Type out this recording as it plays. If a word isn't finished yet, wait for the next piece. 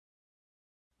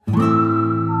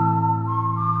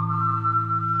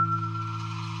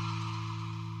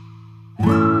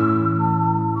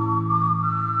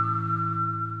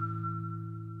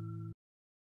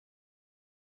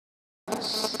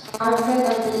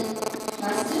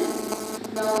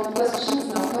No questions,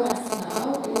 no comments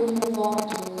now. We will move on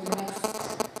to the next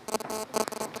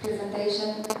presentation,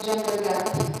 gender gap.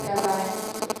 Ravan.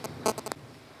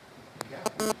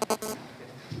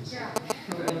 Yeah.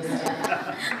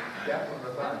 Yeah, from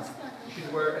Ravan. You should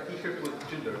wear a t-shirt with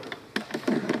gender.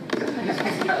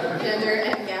 Gender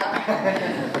and gap.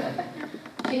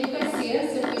 Can you guys see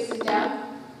us if we sit down?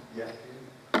 Yeah.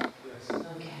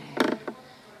 Okay.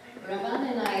 Ravan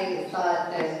and I thought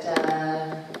that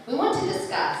we want to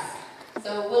discuss.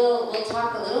 So we'll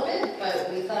talk a little bit, but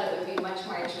we thought it would be much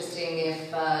more interesting if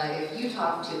you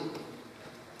talk too.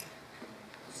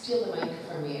 Steal the mic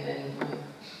from me at any point.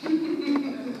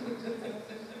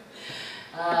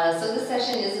 So this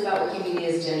session is about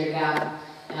Wikimedia's gender gap,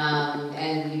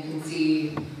 and you can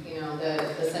see,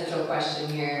 the central question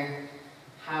here: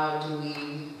 how do we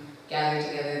gather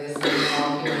together this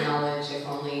small human knowledge if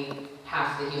only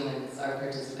half the humans are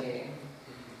participating?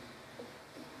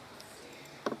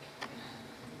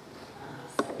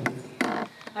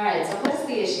 All right, so what's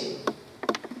the issue?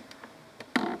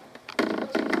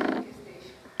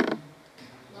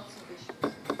 Lots of issues.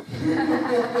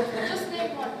 Just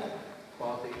name one.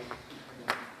 Quality.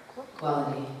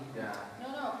 Quality. Yeah.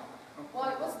 No.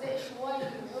 What's the issue? Why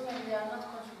women they are not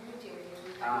contributing?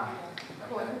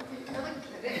 Well,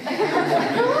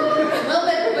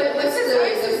 but what's the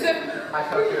I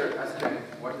thought you were asking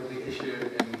what is the issue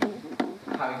in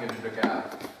having a gender gap.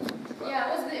 Yeah,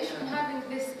 what's the issue in having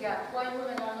this gap? Why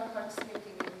women are not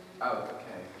participating in? Oh,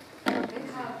 okay. They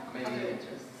have Maybe other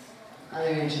interests. other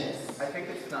interests? I think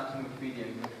it's not in Wikipedia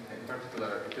in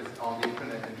particular, it is on the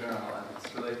internet in general, and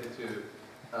it's related to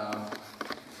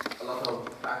a lot of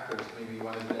factors. Maybe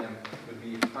one of them would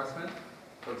be harassment.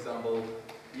 For example,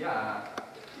 yeah,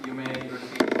 you may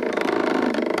receive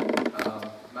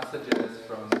messages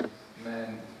from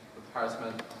men with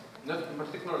harassment, not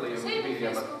particularly on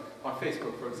Wikipedia, but on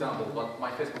Facebook, for example, but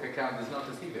my Facebook account does not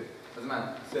receive it as a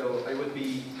man. So I would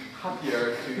be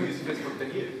happier to use Facebook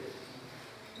than you.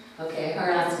 Okay,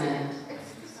 harassment.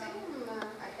 It's the same.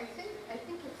 I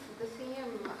think it's the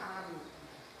same.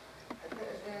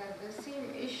 The same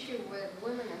issue with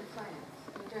women in science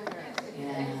in general.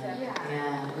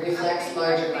 Yeah. Reflects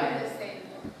larger bias.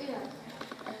 Yeah.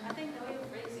 I think the way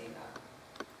of raising up,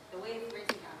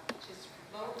 which is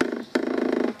promote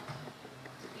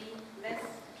to be less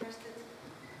interested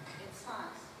in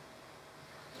science.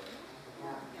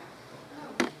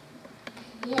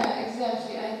 Yeah,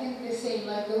 exactly. I think the same,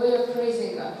 like the way of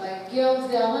raising up. Like girls,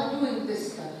 they are not doing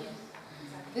this stuff.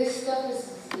 This stuff is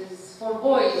for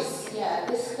boys. Yeah,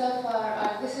 this stuff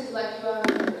this is like you are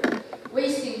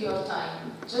wasting your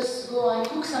time. Just go and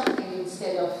cook something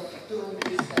instead of doing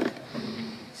this stuff.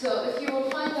 So if you will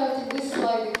find out in this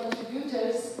slide, the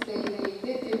contributors, they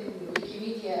did in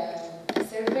Wikimedia a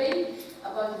survey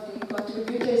about the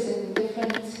contributors in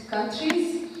different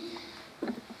countries.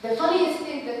 The funniest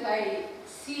thing that I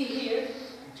see here,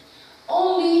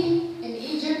 only in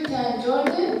Egypt and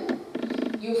Jordan,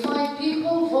 you find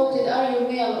people voted, are you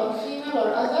male or female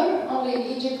or other? Only in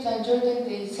Egypt and Jordan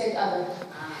they said other.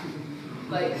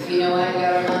 But you know what,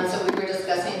 Ravan, so we were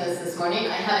discussing this morning.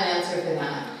 I have an answer for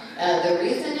that. The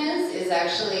reason is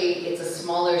actually it's a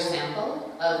smaller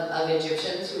sample of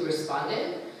Egyptians who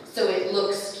responded, so it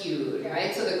looks skewed,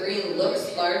 right? So the green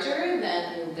looks larger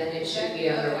than it should be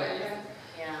otherwise.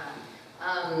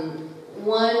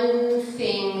 One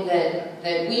thing that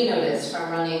we noticed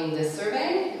from running this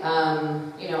survey,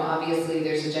 obviously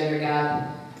there's a gender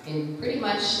gap in pretty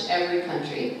much every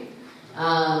country.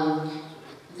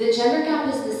 The gender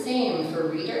gap is the same for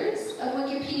readers of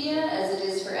Wikipedia as it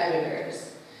is for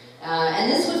editors.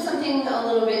 And this was something a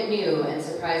little bit new and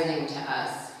surprising to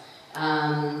us.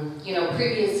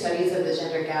 Previous studies of the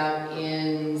gender gap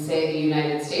in, say, the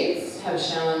United States have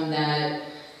shown that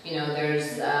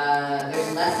there's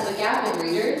less of a gap in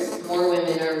readers. More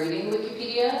women are reading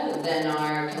Wikipedia than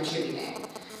are contributing.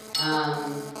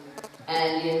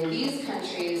 And in these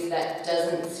countries, that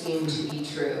doesn't seem to be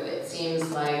true. It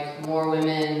seems like more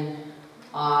women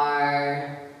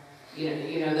are,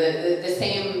 the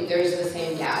same. There's the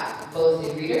same gap, both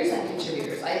in readers and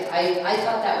contributors. I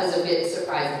thought that was a bit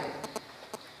surprising.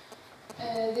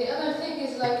 The other thing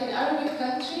is, like in Arabic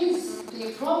countries,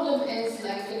 the problem is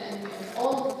like in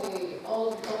all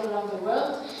around the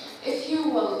world. If you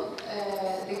will,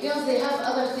 the girls, they have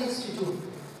other things to do.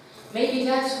 Maybe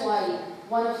that's why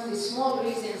one of the small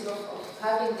reasons of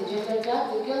having the gender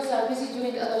gap, the girls are busy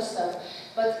doing other stuff.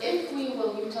 But if we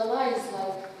will utilize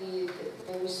like the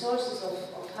resources of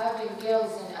having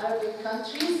girls in Arabic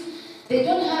countries, they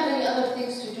don't have any other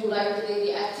things to do, like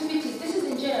the activities. This is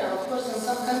in general, of course, in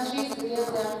some countries, the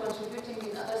girls, they are contributing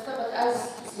in other stuff, but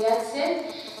as Ziad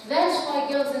said. That's why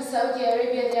girls in Saudi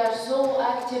Arabia, they are so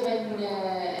active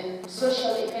in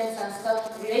social events and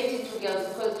stuff related to girls,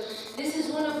 because this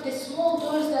is one of the small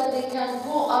doors that they can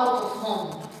go out of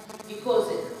home because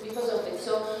of it.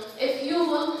 So if you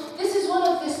will, this is one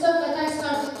of the stuff that I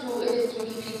started to edit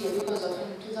Wikipedia because of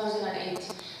in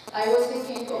 2008. I was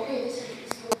thinking, okay, this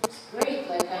looks great,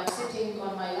 like I'm sitting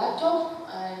on my laptop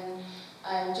and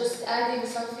I'm just adding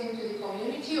something to the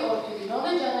community or to the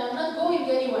knowledge, and I'm not going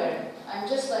anywhere. I'm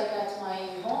just like at my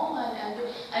home,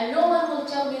 and no one will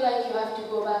tell me like you have to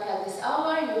go back at this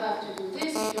hour, you have to do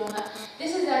this, you don't have.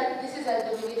 This is at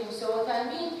the beginning. So what I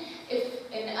mean, if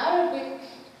in Arabic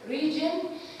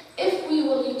region, if we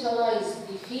will utilize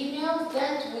the females,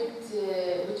 that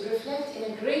would reflect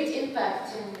in a great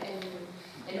impact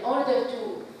in order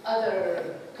to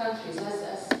other countries,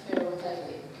 as Pharaoh was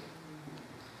telling.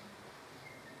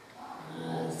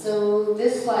 So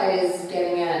this slide is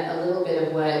getting at a little bit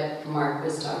of what Mark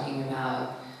was talking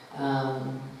about.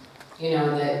 You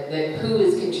know, that who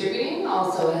is contributing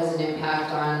also has an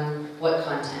impact on what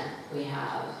content we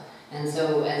have. And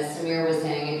so, as Samir was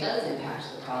saying, it does impact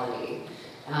the quality.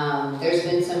 There's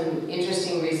been some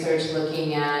interesting research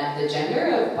looking at the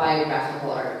gender of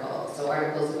biographical articles, so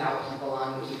articles about people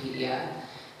on Wikipedia.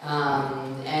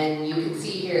 And you can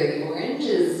see here the orange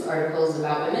is articles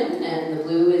about women and the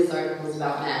blue is articles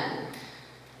about men.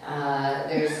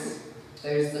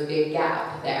 There's a big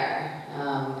gap there,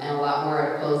 and a lot more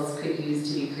articles could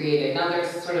use to be created. Now there's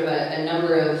sort of a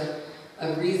number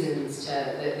of reasons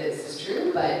that this is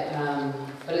true, but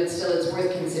it's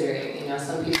worth considering. You know,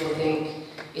 some people think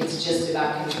it's just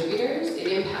about contributors. It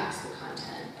impacts the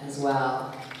content as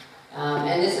well.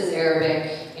 And this is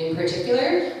Arabic in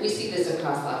particular. We see this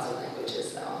across lots of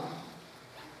languages, though.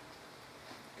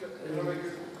 Can I make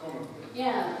a comment?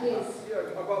 Yeah, please.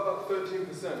 Yeah, about that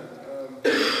 13%.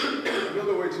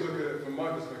 Another way to look at it from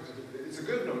my perspective, it's a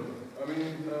good number. I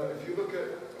mean, if you look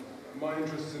at my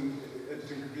interest in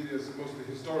editing Wikipedia is mostly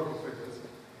historical figures,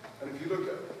 and if you look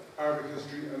at Arabic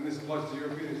history, and this applies to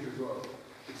European history as well,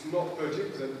 it's not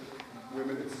 13%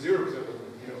 women, it's 0% women,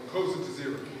 you know, closer to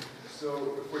 0.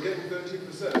 So if we're getting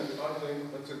 13%, I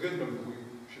think that's a good number. We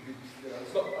should be, you know,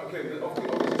 it's not, okay, obviously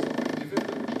it's not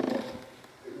 50-50, which is what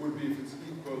it would be if it's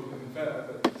equal and fair,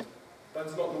 but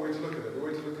that's not the way to look at it. The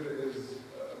way to look at it is,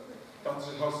 that's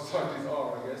just how societies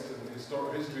are, I guess, and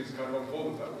history is kind of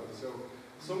unfolded that way. So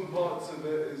some parts of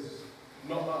it is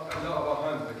not out of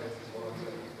our hands, I guess, is what I'm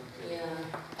saying.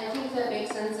 Yeah, I think that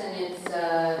makes sense, and it's,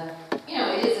 you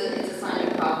know, it's a sign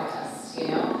of progress, you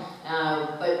know.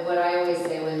 But what I always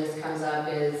say when this comes up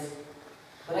is,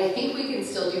 but I think we can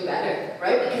still do better,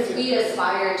 right? Because we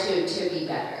aspire to be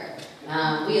better.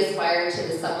 We aspire to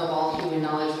the sum of all human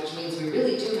knowledge, which means we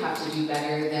really do have to do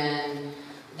better than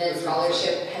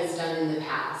scholarship has done in the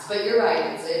past. But you're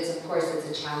right, it's of course it's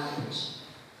a challenge.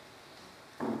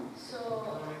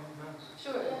 So,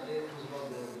 sure. It was about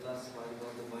the last slide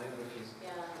about the biographies.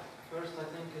 Yeah. First, I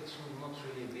think it should not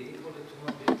really be equal. It should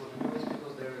not be equal anyways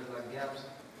because there are like gaps,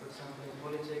 for example, in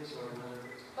politics or in other.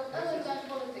 But other than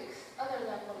politics.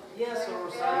 Yes, or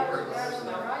there science. are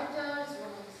women writers,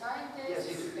 women scientists. Yes,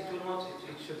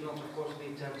 it should not, of course,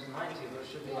 be 10 to 90, but it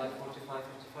should be like 45,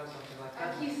 55, something like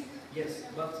that. At least. Yes,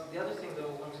 but the other thing that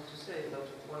I wanted to say is that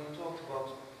when you talk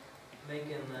about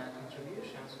making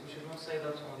contributions, we should not say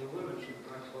that only women should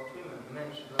write about women,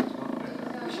 men should write about men.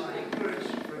 We should encourage,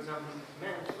 for example,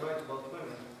 men to write about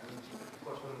women, and of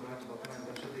course women write about men,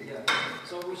 but should be, yeah.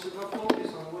 So we should not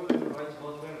focus on women who write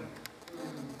about women,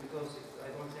 because I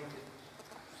don't think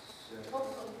it's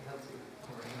healthy.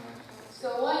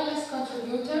 So why less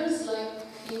contributors like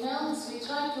females? We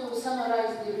try to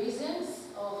summarize the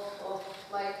reasons of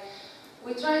like,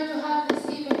 we try to have this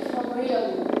even from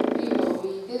real people.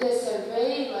 We did a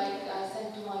survey, like I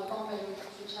sent to my company,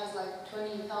 which has like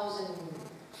 20,000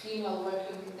 female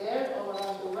working there all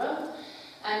around the world,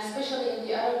 and especially in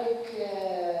the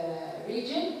Arabic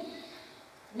region.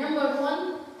 Number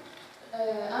one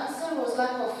answer was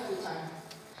lack of free time.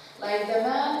 Like the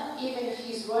man, even if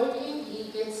he's working,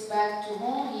 he gets back to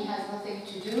home, he has nothing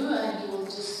to do, and he will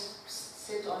just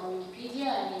sit on Wikipedia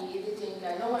and he's editing,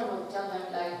 and no one will tell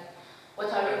him like,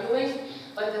 what are you doing?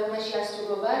 But the woman, she has to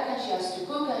go back and she has to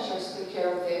cook and she has to take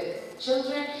care of the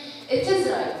children. It is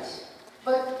right,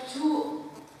 but to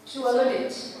a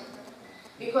limit.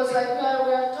 Because like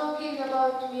we are talking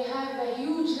about, we have a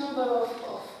huge number of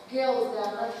girls that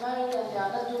are not married and they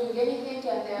are not doing anything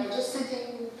and they are just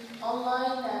sitting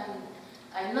online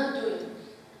and not doing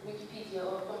Wikipedia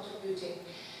or contributing.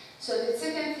 So the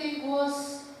second thing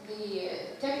was the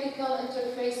technical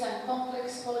interface and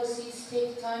complex policies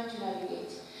take time to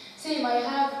navigate. Same, I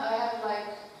have like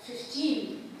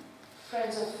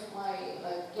friends of my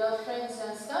girlfriends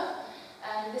and stuff.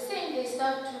 And the same, they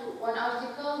start to one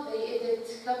article, they edit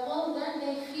couple, then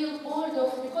they feel bored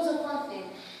because of one thing,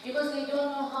 because they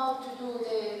don't know how to do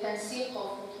the تنسيق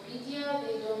of Wikipedia,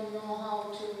 they don't know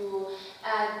how to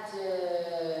add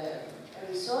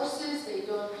resources, they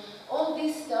don't, all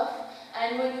this stuff.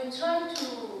 And when you try to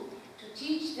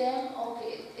teach them,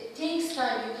 okay, it takes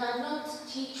time. You cannot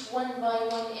teach one by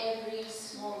one every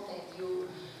small thing.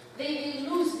 They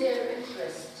lose their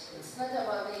interest. It's not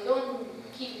about, they don't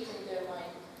keep it in their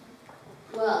mind.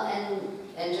 Well,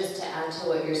 and just to add to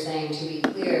what you're saying, to be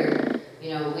clear,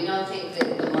 we don't think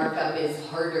that the markup is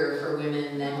harder for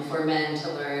women than for men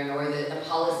to learn, or that the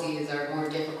policies are more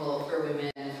difficult for women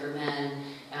than for men.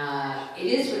 It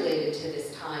is related to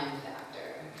this time factor,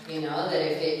 that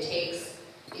if it takes,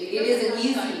 it isn't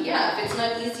easy, if it's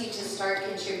not easy to start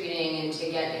contributing and to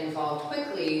get involved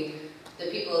quickly, the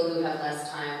people who have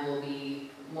less time will be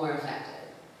more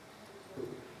affected.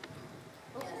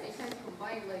 Also, they can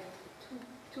combine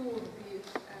two of these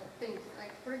things.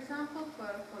 Like, for example, for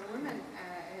women,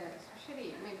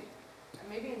 especially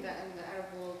maybe in the Arab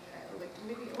world,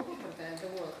 maybe all over the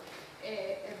world,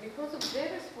 because of their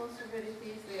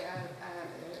responsibilities, they are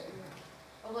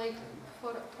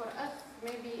for us,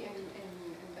 maybe in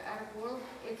the Arab world,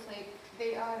 it's like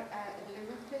they are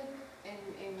limited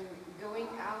in going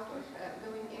out or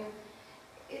going in.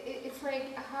 It's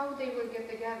like how they will get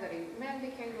the gathering. Men, they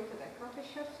can go to the coffee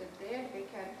shop, sit there, they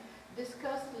can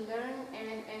discuss, learn,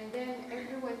 and then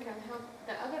everyone can help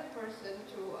the other person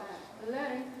to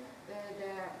learn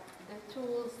the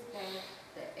tools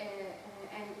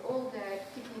and all the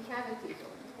technicalities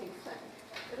of things.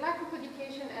 The lack of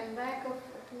education and lack of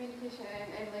communication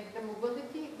and like the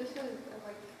mobility, this is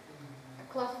like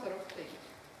a cluster of things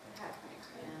happening.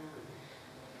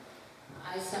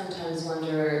 I sometimes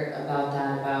wonder about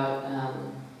that,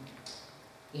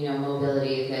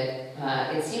 mobility,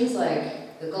 that it seems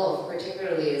like the Gulf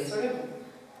particularly is sort of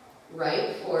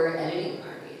ripe for editing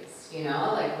parties,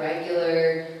 like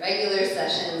regular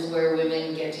sessions where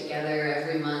women get together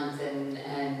every month and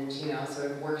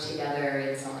sort of work together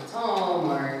in someone's home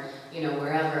or,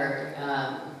 wherever,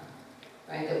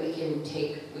 right, that we can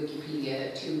take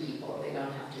Wikipedia to people. They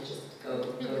don't have to just go to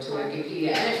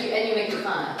Wikipedia. And you make it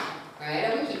fun.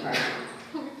 Right, a wiki party.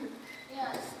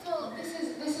 Yeah, still,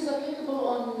 this is applicable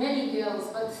on many girls,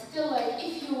 but still,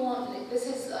 if you want, this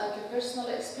is like a personal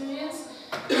experience.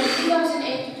 From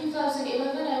 2008 to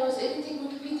 2011, I was editing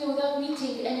Wikipedia without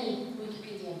meeting any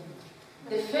Wikipedian.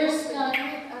 The first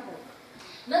time,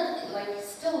 not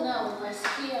still now in my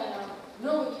sphere, I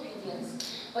know no Wikipedians,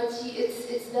 but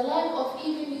it's the lack of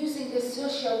even using the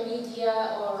social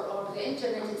media or the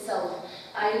internet itself.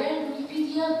 I learned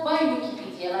Wikipedia by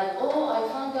Wikipedia, I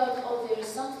found out, there is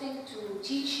something to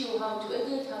teach you how to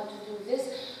edit, how to do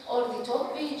this, or the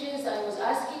top pages, I was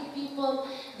asking people,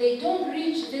 they don't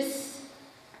reach this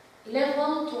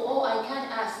level to, I can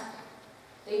ask.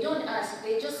 They don't ask,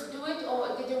 they just do it,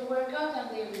 it didn't work out,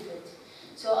 and they leave it.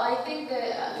 So I think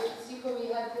that with Siko we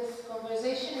had this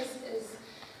conversation is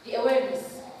the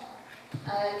awareness.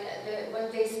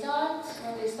 When they start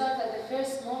at the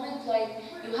first moment,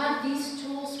 you have these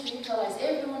tools to utilize.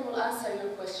 Everyone will answer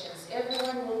your questions.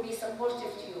 Everyone will be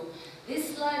supportive to you.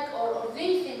 This lack, or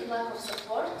they think lack of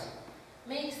support,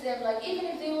 makes them even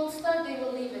if they will start, they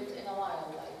will leave it in a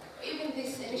while. Even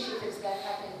these initiatives that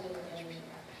happened in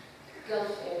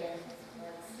Gulf area.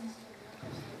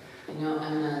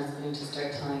 Emma is going to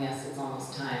start telling us it's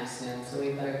almost time soon, so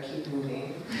we better keep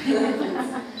moving.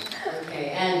 Okay,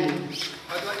 Andy.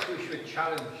 I'd like to issue a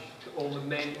challenge to all the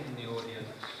men in the audience.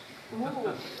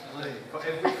 For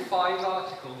every 5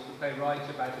 articles that they write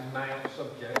about a male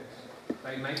subject,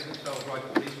 they make themselves write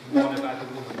at least one about a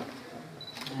woman.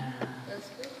 That's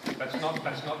good. That's not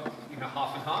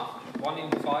half and half. 1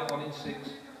 in 5, 1 in 6.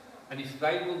 And if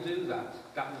they will do that,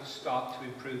 that will start to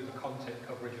improve the content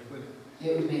coverage of women.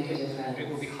 It would make a difference. It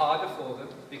will be harder for them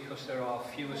because there are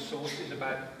fewer sources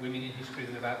about women in history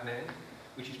than about men,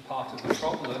 which is part of the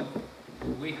problem.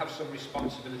 We have some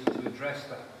responsibility to address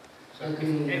that. So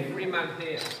if every man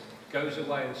here goes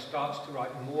away and starts to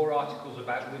write more articles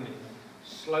about women,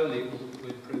 slowly it will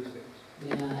improve things.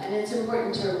 Yeah, and it's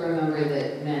important to remember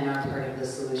that men are part of the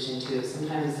solution too.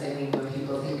 Sometimes I think when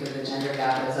people think of the gender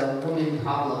gap as a woman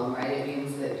problem, right, it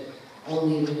means that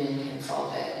only women can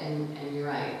solve it. And you're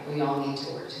right, we all need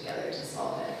to work together to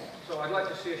solve it. So I'd like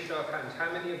to see a show of hands.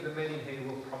 How many of the men in here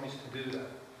will promise to do that?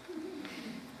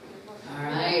 All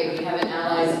right, we have an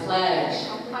allies pledge.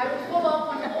 I will follow up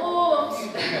on all of you.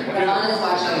 Ravan is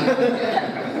watching.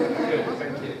 Good,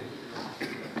 thank you.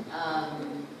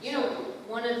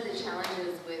 One of the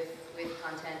challenges with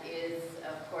content is,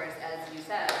 of course, as you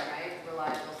said, right,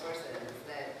 reliable sources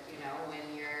that, you know, when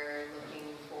you're looking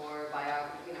for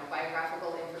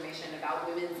biographical information about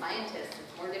women scientists,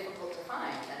 it's more difficult to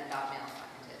find than about male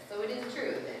scientists. So it is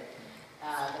true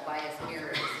that the bias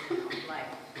mirrors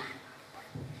life.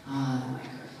 The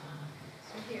microphone.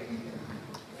 Here.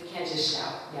 We can't just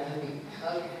shout. Yeah,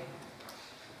 okay.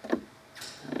 I'm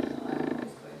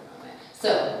always going the wrong way. So,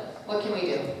 what can we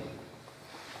do?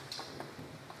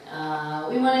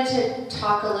 We wanted to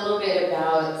talk a little bit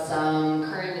about some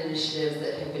current initiatives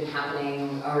that have been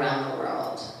happening around the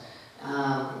world.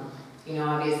 You know,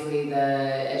 obviously the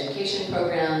education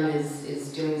program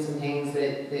is doing some things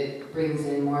that brings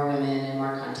in more women and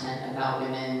more content about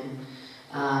women.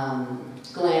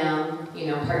 GLAM, you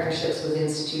know, partnerships with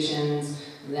institutions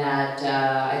that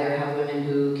either have women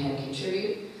who can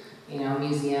contribute, you know,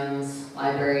 museums,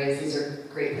 libraries, these are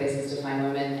great places to find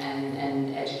women,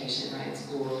 and education, right,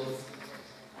 schools.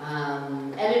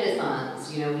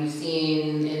 Editathons, you know, we've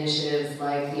seen initiatives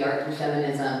like the Art and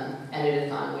Feminism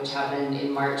Editathon, which happened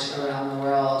in March around the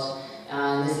world.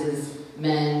 This is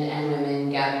men and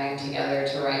women gathering together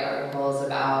to write articles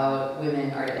about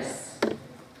women artists.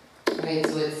 Right,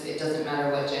 so it doesn't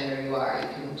matter what gender you are, you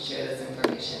can share this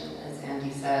information, as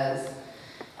Andy says.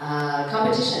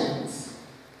 Competitions,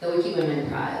 the WikiWomen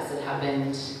Prize that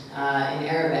happened in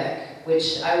Arabic,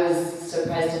 which I was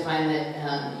surprised to find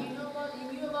that... You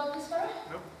knew about this, Farah?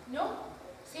 No?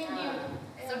 Same here.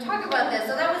 So talk about this.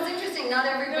 So that was interesting. Not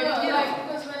everybody knew. Like,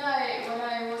 because when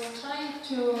I was trying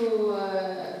to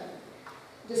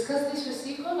discuss this with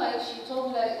Siko, like she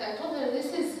told me, like I told her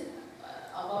this is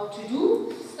about to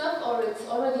do stuff or it's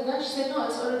already done. She said no,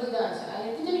 it's already done. So I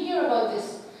didn't hear about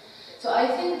this. So I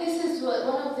think this is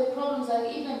one of the problems.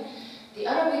 Like even the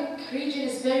Arabic region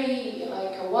is very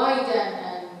like a wide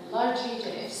and large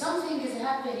region. If something is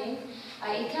happening,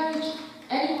 I encourage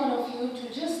any one of you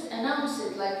to just announce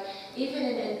it. Like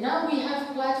even now we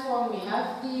have platform, we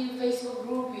have the Facebook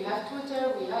group, we have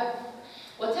Twitter, we have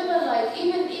whatever. Like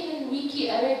even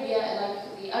WikiArabia,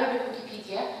 like the Arabic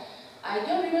Wikipedia, I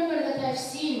don't remember that I've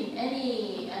seen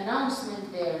any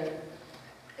announcement there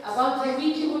about the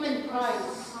WikiWomen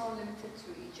Prize. How limited to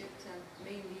Egypt and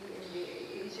mainly in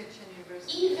the Egyptian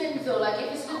university? Even though, like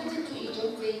if it's limited to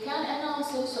Egypt, they can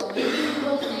announce it, so maybe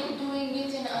people think doing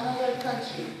it in another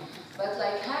country. But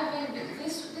like having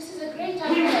this is a great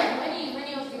idea.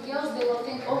 Many of the girls, they will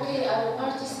think, okay, I will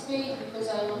participate because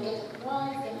I will get a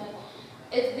prize.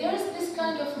 There's this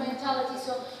kind of mentality.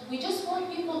 So we just want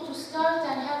people to start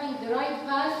and having the right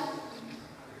path.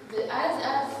 As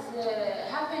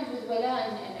happened with Wala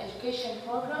in education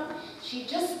program, she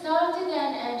just started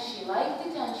and she liked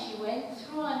it and she went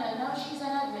through and now she's an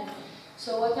admin.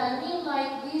 So what I mean,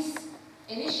 like these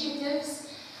initiatives,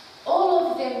 all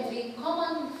of them, the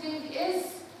common thing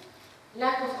is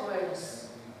lack of awareness.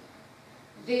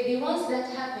 The ones that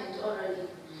happened already.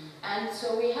 And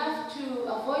so we have to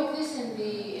avoid this in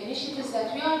the initiatives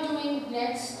that we are doing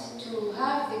next to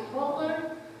have the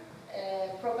proper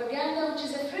propaganda, which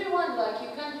is a free one. Like you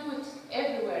can do it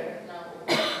everywhere now.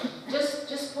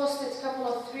 just post it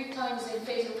three times in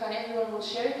Facebook and everyone will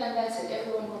share it and that's it.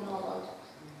 Everyone will know about it.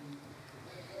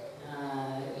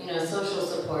 You know, social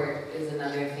support is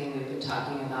another thing we've been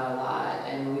talking about a lot,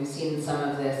 and we've seen some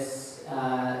of this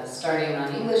starting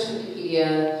on English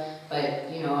Wikipedia, but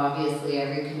you know, obviously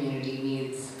every community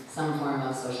needs some form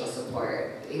of social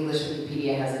support. English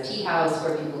Wikipedia has a tea house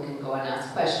where people can go and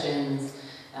ask questions.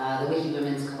 The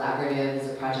WikiWomen's Collaborative is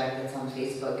a project that's on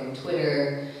Facebook and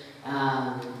Twitter.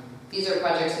 These are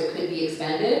projects that could be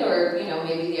expanded, or you know,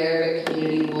 maybe the Arabic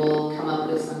community will come up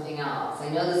with something else. I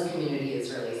know this community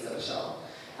is really social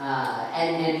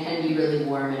and can be really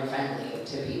warm and friendly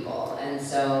to people. And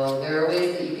so there are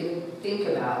ways that you can think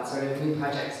about sort of new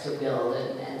projects to build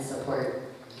and support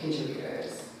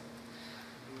contributors.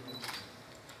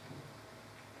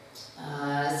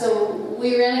 So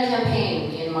we ran a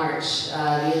campaign in March,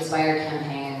 the Inspire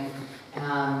campaign.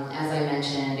 As I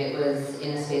mentioned, it was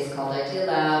in a space called Idea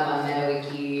Lab on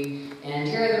MetaWiki, and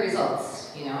here are the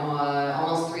results. You know,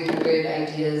 almost 300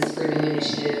 ideas for new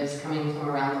initiatives coming from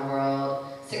around the world,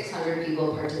 600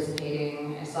 people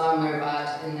participating. I saw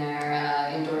Mirbat in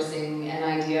there endorsing an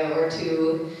idea or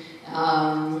two,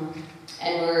 and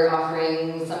we're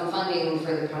offering some funding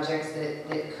for the projects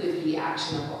that could be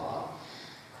actionable.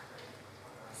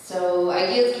 So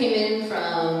ideas came in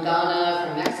from Ghana,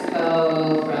 from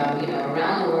Mexico, from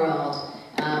around the world,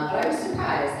 but I was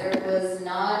surprised. There was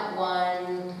not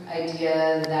one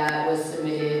idea that was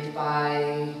submitted by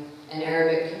an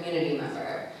Arabic community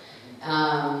member.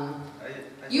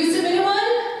 You submitted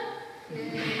one?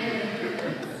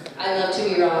 I love to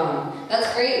be wrong.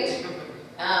 That's great.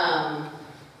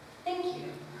 Thank you.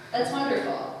 That's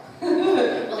wonderful.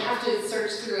 We'll have to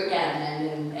search through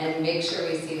again and make sure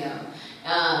we see them.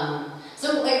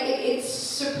 So like it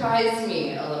surprised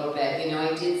me a little bit. You know,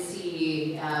 I did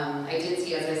see,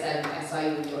 as I said, I saw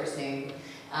you endorsing.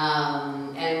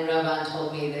 And Ravan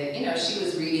told me that, you know, she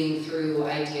was reading through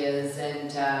ideas,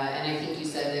 and I think you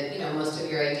said that, you know, most of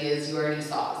your ideas you already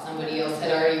saw. Somebody else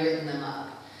had already written them up.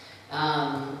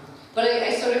 But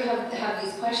I sort of have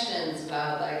these questions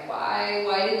about, like,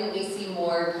 why didn't we see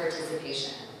more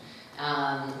participation?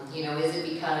 You know, is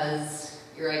it because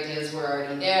your ideas were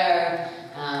already there?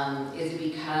 Is it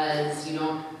because you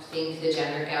don't think the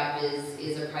gender gap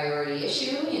is a priority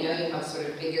issue? You know, you have sort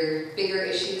of bigger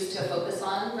issues to focus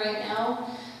on right now.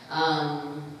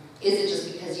 Is it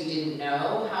just because you didn't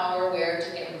know how or where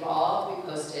to get involved?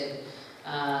 We posted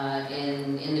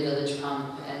in the village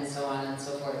pump and so on and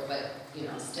so forth, but you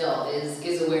know, still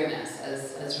is awareness,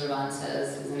 as Ravan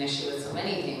says, is an issue with so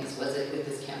many things. Was it with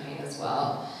this campaign as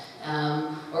well?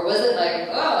 Or was it like,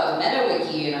 oh,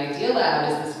 MetaWiki and Idea Lab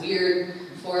is this weird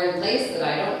foreign place that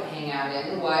I don't hang out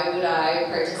in? Why would I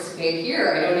participate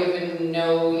here? I don't even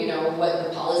know, you know, what the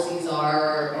policies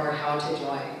are or how to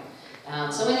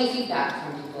join. So any feedback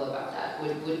from people about that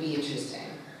would be interesting.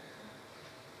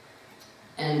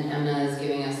 And Emma is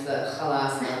giving us the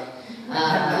khalas look.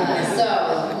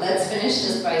 So let's finish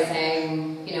just by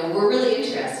saying, you know, we're really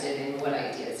interested in what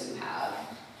ideas you have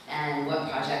and what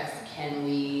projects can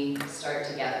we start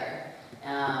together.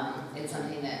 It's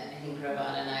something that I think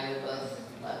Ravan and I would both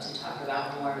love to talk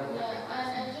about more.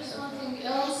 Yeah, and just one thing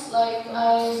else, like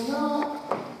I know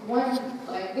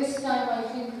like this time I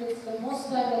think it's the most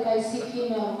time that I see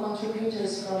female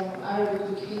contributors from Arabic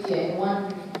Wikipedia in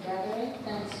one gathering,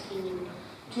 thanks to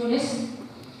Tunis.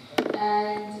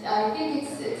 And I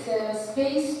think it's a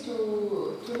space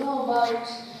to know about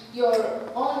your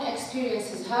own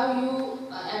experiences, how you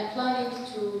are planning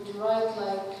to write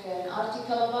like an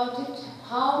article about it.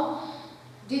 How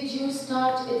did you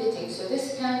start editing? So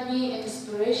this can be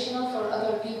inspirational for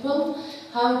other people.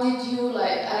 How did you,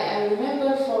 like, I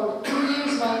remember for 2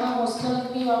 years my mom was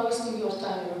telling me, you are wasting your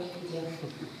time in Wikipedia.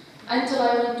 Until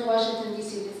I went to Washington,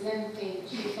 D.C., then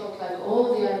she thought like,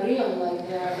 oh, they are real, like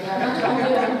they are not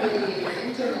only on the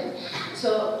internet.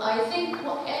 So I think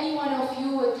any one of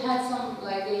you would had some,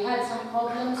 like they had some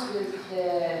problems with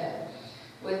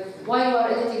why you are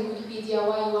editing Wikipedia,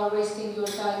 why you are wasting your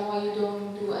time, why you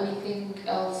don't do anything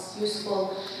else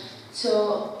useful.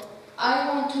 So I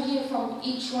want to hear from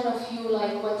each one of you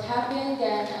like what happened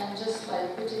and just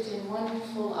like put it in one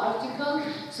full article.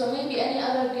 So maybe any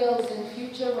other girls in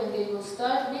future when they will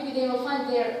start, maybe they will find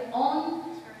their own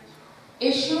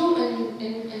issue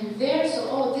in there. So,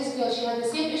 oh, this girl, she had the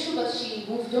same issue, but she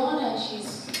moved on and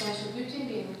she's contributing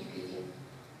in